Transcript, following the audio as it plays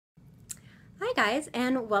Hi guys,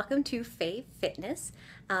 and welcome to Faye Fitness.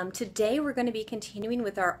 Today we're going to be continuing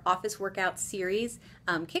with our office workout series,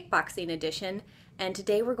 kickboxing edition, and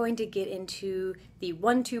today we're going to get into the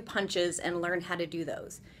 1-2 punches and learn how to do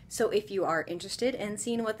those. So if you are interested in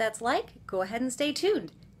seeing what that's like, go ahead and stay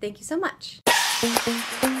tuned. Thank you so much.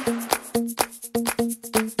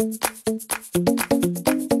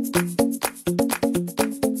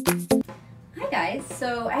 Hi guys,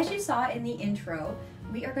 so as you saw in the intro,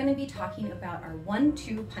 we are going to be talking about our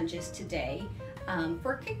 1-2 punches today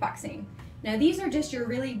for kickboxing. Now these are just your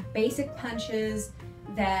really basic punches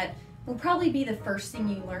that will probably be the first thing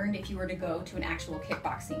you learned if you were to go to an actual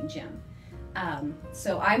kickboxing gym.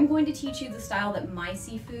 So I'm going to teach you the style that my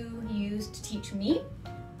Sifu used to teach me,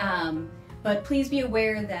 but please be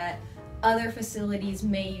aware that other facilities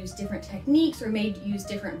may use different techniques or may use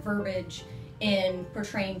different verbiage in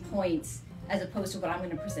portraying points as opposed to what I'm going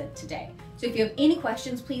to present today. So if you have any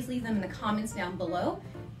questions, please leave them in the comments down below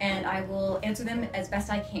and I will answer them as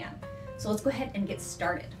best I can. So let's go ahead and get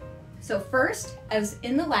started. So first, as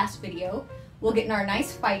in the last video, we'll get in our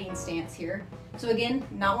nice fighting stance here. So again,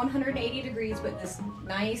 not 180 degrees, but this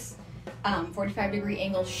nice 45-degree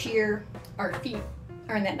angle sheer. Our feet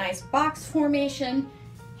are in that nice box formation.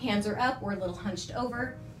 Hands are up, we're a little hunched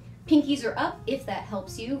over. Pinkies are up if that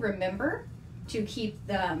helps you. Remember to keep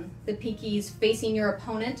the pinkies facing your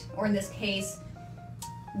opponent, or in this case,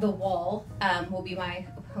 the wall will be my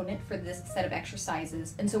opponent for this set of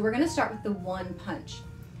exercises. And so we're going to start with the 1 punch.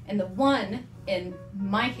 And the 1 in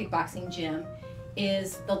my kickboxing gym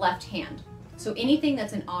is the left hand. So anything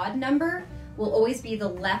that's an odd number will always be the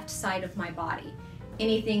left side of my body.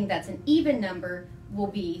 Anything that's an even number will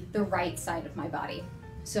be the right side of my body.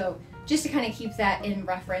 So just to kind of keep that in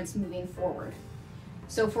reference moving forward.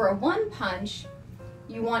 So for a 1 punch,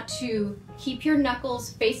 you want to keep your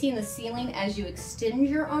knuckles facing the ceiling as you extend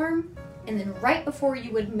your arm, and then right before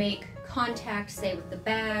you would make contact, say with the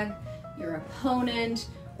bag, your opponent,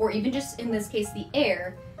 or even just in this case the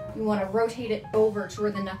air, you want to rotate it over to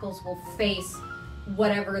where the knuckles will face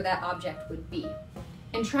whatever that object would be.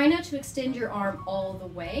 And try not to extend your arm all the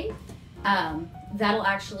way. That'll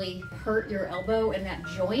actually hurt your elbow and that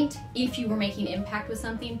joint if you were making impact with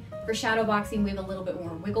something. For shadow boxing, we have a little bit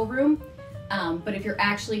more wiggle room, but if you're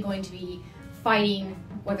actually going to be fighting,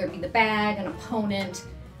 whether it be the bag, an opponent,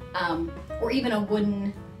 or even a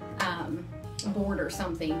wooden board or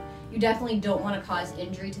something, you definitely don't want to cause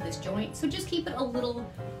injury to this joint, so just keep it a little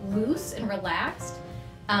loose and relaxed.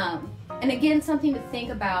 And again, something to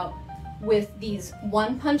think about with these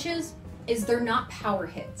 1 punches is they're not power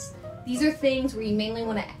hits. These are things where you mainly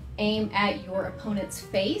want to aim at your opponent's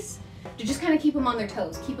face to just kind of keep them on their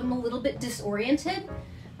toes, keep them a little bit disoriented.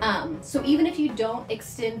 So even if you don't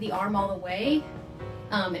extend the arm all the way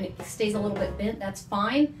and it stays a little bit bent, that's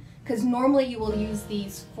fine, because normally you will use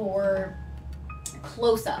these for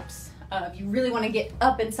close-ups. If you really want to get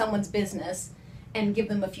up in someone's business and give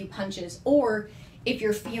them a few punches, or if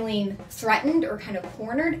you're feeling threatened or kind of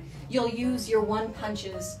cornered, you'll use your 1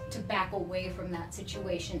 punches to back away from that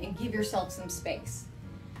situation and give yourself some space.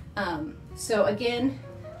 So again,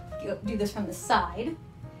 do this from the side.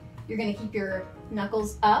 You're going to keep your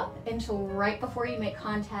knuckles up until right before you make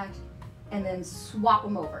contact, and then swap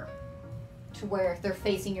them over to where they're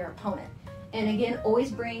facing your opponent. And again,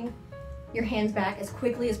 always bring your hands back as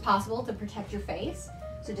quickly as possible to protect your face.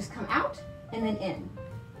 So just come out and then in,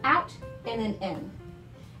 out and then in.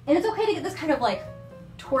 And it's okay to get this kind of like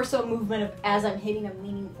torso movement of as I'm hitting, I'm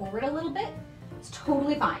leaning forward a little bit. It's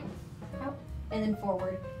totally fine. Out and then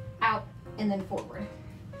forward, out and then forward.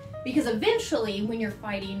 Because eventually when you're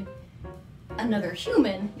fighting another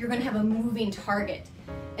human, you're going to have a moving target.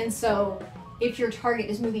 And so if your target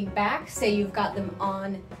is moving back, say you've got them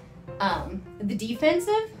on the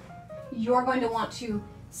defensive, you're going to want to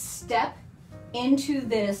step into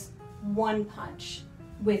this 1 punch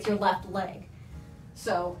with your left leg.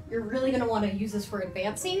 So you're really going to want to use this for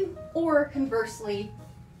advancing, or conversely,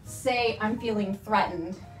 say I'm feeling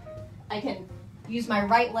threatened, I can use my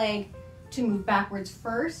right leg to move backwards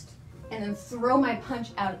first and then throw my punch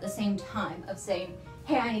out at the same time of saying,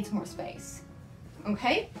 hey, I need some more space.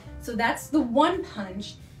 Okay, so that's the 1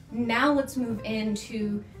 punch. Now let's move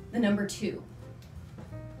into the number 2.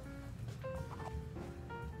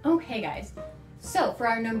 Okay guys, so for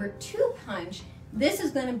our number 2 punch, this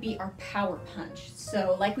is going to be our power punch.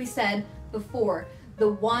 So like we said before,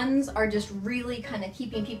 the 1s are just really kind of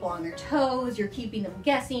keeping people on their toes, you're keeping them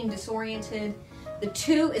guessing, disoriented. The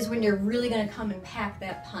 2 is when you're really going to come and pack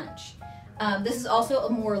that punch. This is also a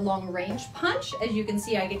more long-range punch. As you can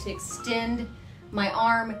see, I get to extend my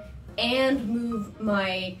arm and move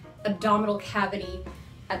my abdominal cavity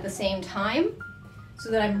at the same time so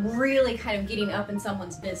that I'm really kind of getting up in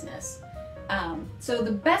someone's business. So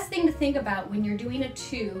the best thing to think about when you're doing a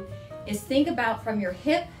 2 is think about from your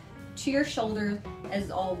hip to your shoulder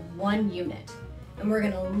as all one unit. And we're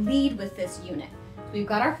gonna lead with this unit. We've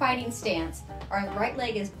got our fighting stance, our right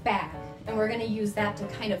leg is back, and we're gonna use that to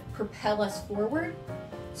kind of propel us forward.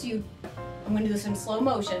 So I'm gonna do this in slow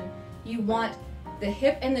motion. You want the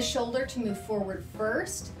hip and the shoulder to move forward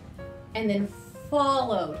first, and then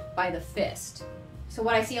followed by the fist. So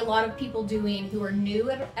what I see a lot of people doing who are new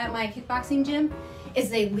at my kickboxing gym is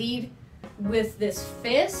they lead with this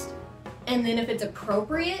fist, and then if it's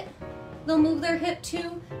appropriate, they'll move their hip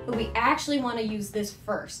too, but we actually want to use this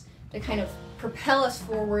first to kind of propel us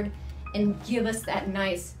forward and give us that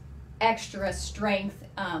nice extra strength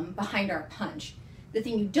behind our punch. The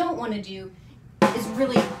thing you don't want to do is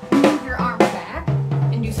really move your arm back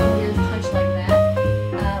and do some weird punch like that.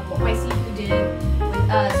 What my Sifu did with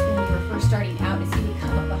us when we were first starting out is he would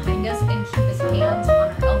come up behind us and keep his hands on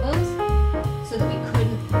our elbows so that we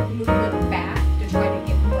couldn't move them back to try to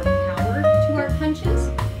get more power to our punches.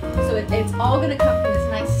 So it's all going to come from this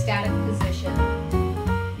nice static position.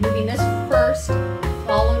 Moving this first,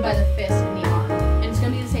 followed by the fist and the arm. And it's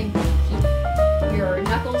going to be the same thing. Keep your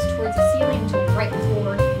knuckles towards the ceiling until right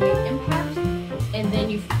before you make impact, and then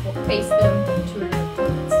you face them to your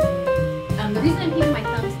opponents. The reason I'm keeping my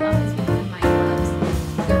thumbs up is because my gloves,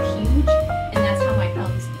 they're huge, and that's how my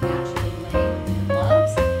thumbs naturally lay in the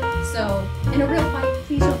gloves. So in a real fight,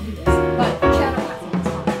 please don't do this. But shadow boxing is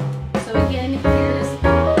fine. So again, here's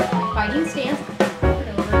my fighting stance. Turn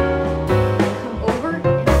over, come over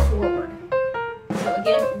and forward. So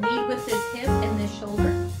again, lead with this hip and this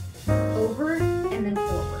shoulder, over and then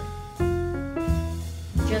forward.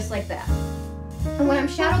 Just like that. And when I'm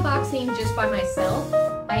shadow boxing just by myself,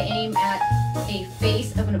 I aim at a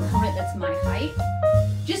face of an opponent that's my height,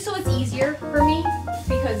 just so it's easier for me,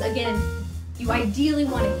 because again, you ideally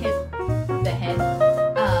want to hit the head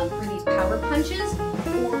for these power punches,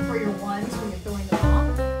 or for your ones when you're throwing them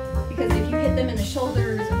off, because if you hit them in the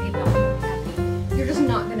shoulders or maybe on the head, you're just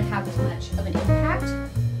not going to have as much of an impact.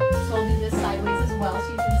 So I'll do this sideways as well so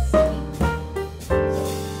you can see. So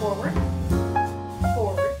forward,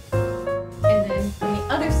 forward, and then from the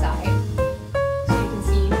other side, so you can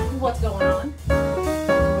see what's going on.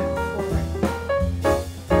 Forward,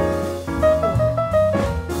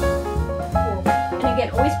 forward, and again,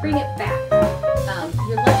 always bring it back.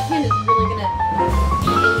 Your left hand is really going to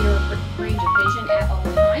be in your range of vision at all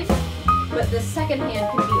times, but the second hand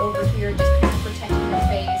can be over here, just kind of protecting your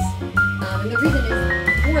face. And the reason is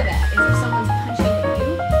for that is if someone's punching at you,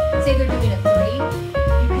 say they're doing a 3,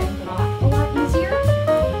 you can block a lot easier.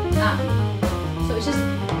 So it just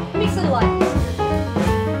makes it a lot easier.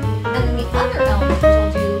 And then the other element, which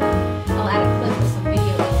I'll do, I'll add a clip with some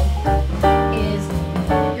video in here, is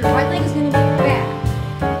your right leg is going to be back,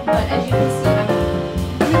 but as you can see, I'm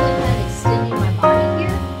really kind of extending my body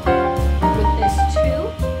here with this too.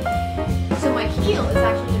 So my heel is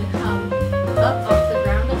actually going to come up off the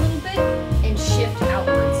ground a little bit and shift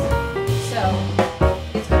outwards. So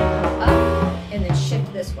it's going to come up and then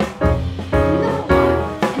shift this way. Not a lot,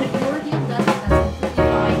 and if your heel does it, that's completely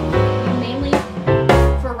fine. You mainly,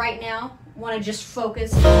 for right now, want to just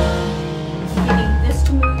focus on getting this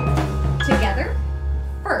to move together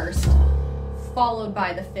first, followed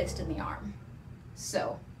by the fist and the arm.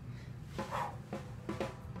 So,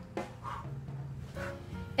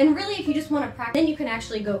 and really if you just want to practice, then you can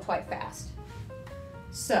actually go quite fast.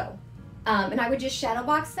 So, and I would just shadow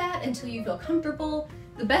box that until you feel comfortable.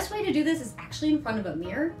 The best way to do this is actually in front of a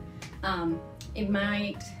mirror. It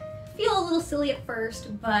might feel a little silly at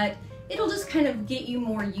first, but it'll just kind of get you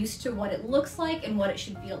more used to what it looks like and what it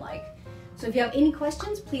should feel like. So if you have any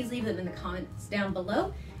questions, please leave them in the comments down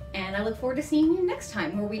below. And I look forward to seeing you next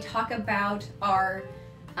time where we talk about our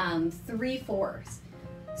 3-4s.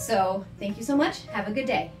 So thank you so much. Have a good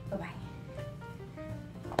day. Bye-bye.